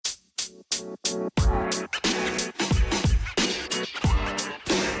Hi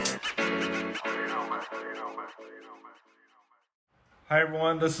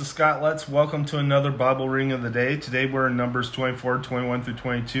everyone, this is Scott Letts. Welcome to another Bible reading of the day. Today we're in Numbers 24, 21 through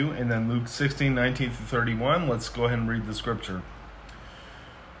 22, and then Luke 16, 19 through 31. Let's go ahead and read the scripture.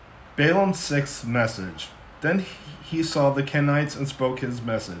 Balaam's sixth message. Then he saw the Kenites and spoke his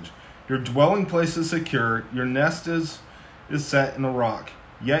message. Your dwelling place is secure, your nest is set in a rock.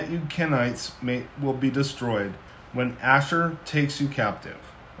 Yet you Kenites will be destroyed when Asher takes you captive.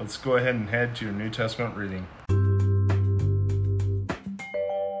 Let's go ahead and head to your New Testament reading.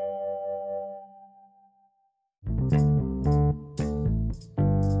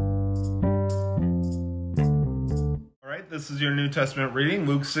 This is your New Testament reading,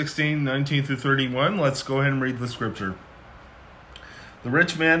 Luke 16, 19 through 31. Let's go ahead and read the scripture. The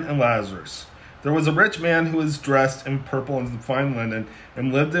rich man and Lazarus. There was a rich man who was dressed in purple and fine linen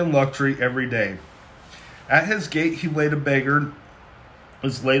and lived in luxury every day. At his gate he laid a beggar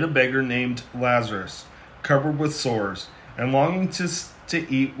named Lazarus, covered with sores, and longing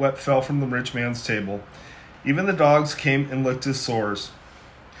to eat what fell from the rich man's table. Even the dogs came and licked his sores.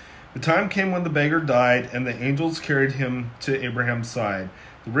 The time came when the beggar died, and the angels carried him to Abraham's side.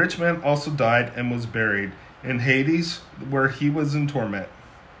 The rich man also died and was buried in Hades, where he was in torment.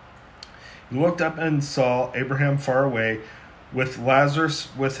 He looked up and saw Abraham far away, with Lazarus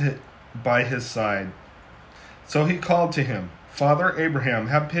by his side. So he called to him, Father Abraham,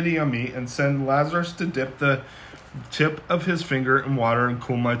 have pity on me, and send Lazarus to dip the tip of his finger in water and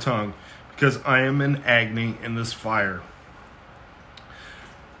cool my tongue, because I am in agony in this fire.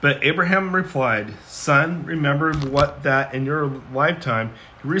 But Abraham replied, Son, remember that in your lifetime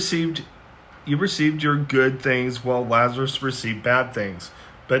you received your good things while Lazarus received bad things.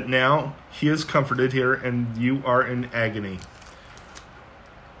 But now he is comforted here and you are in agony.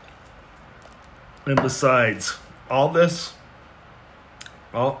 And besides all this,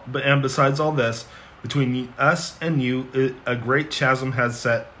 between us and you, a great chasm has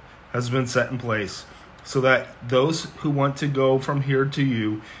been set in place, so that those who want to go from here to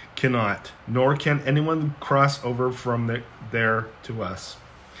you cannot, nor can anyone cross over from there to us.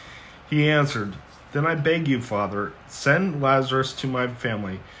 He answered, Then I beg you, Father, send Lazarus to my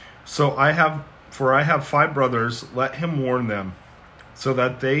family. For I have 5 brothers, let him warn them, so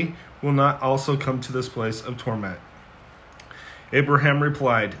that they will not also come to this place of torment. Abraham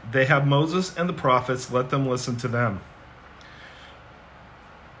replied, They have Moses and the prophets, let them listen to them.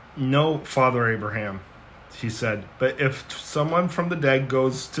 No, Father Abraham, he said, but if someone from the dead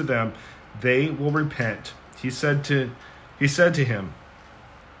goes to them, they will repent. He said to him,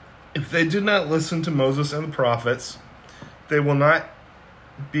 If they do not listen to Moses and the prophets, they will not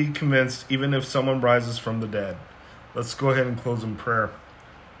be convinced even if someone rises from the dead. Let's go ahead and close in prayer.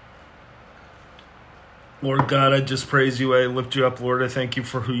 Lord God, I just praise you. I lift you up, Lord. I thank you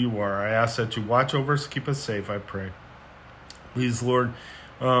for who you are. I ask that you watch over us, keep us safe, I pray. Please, Lord,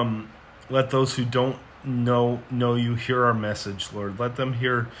 let those who don't know you hear our message, Lord. Let them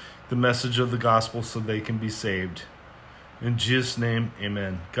hear the message of the gospel so they can be saved. In Jesus' name,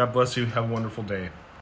 amen. God bless you. Have a wonderful day.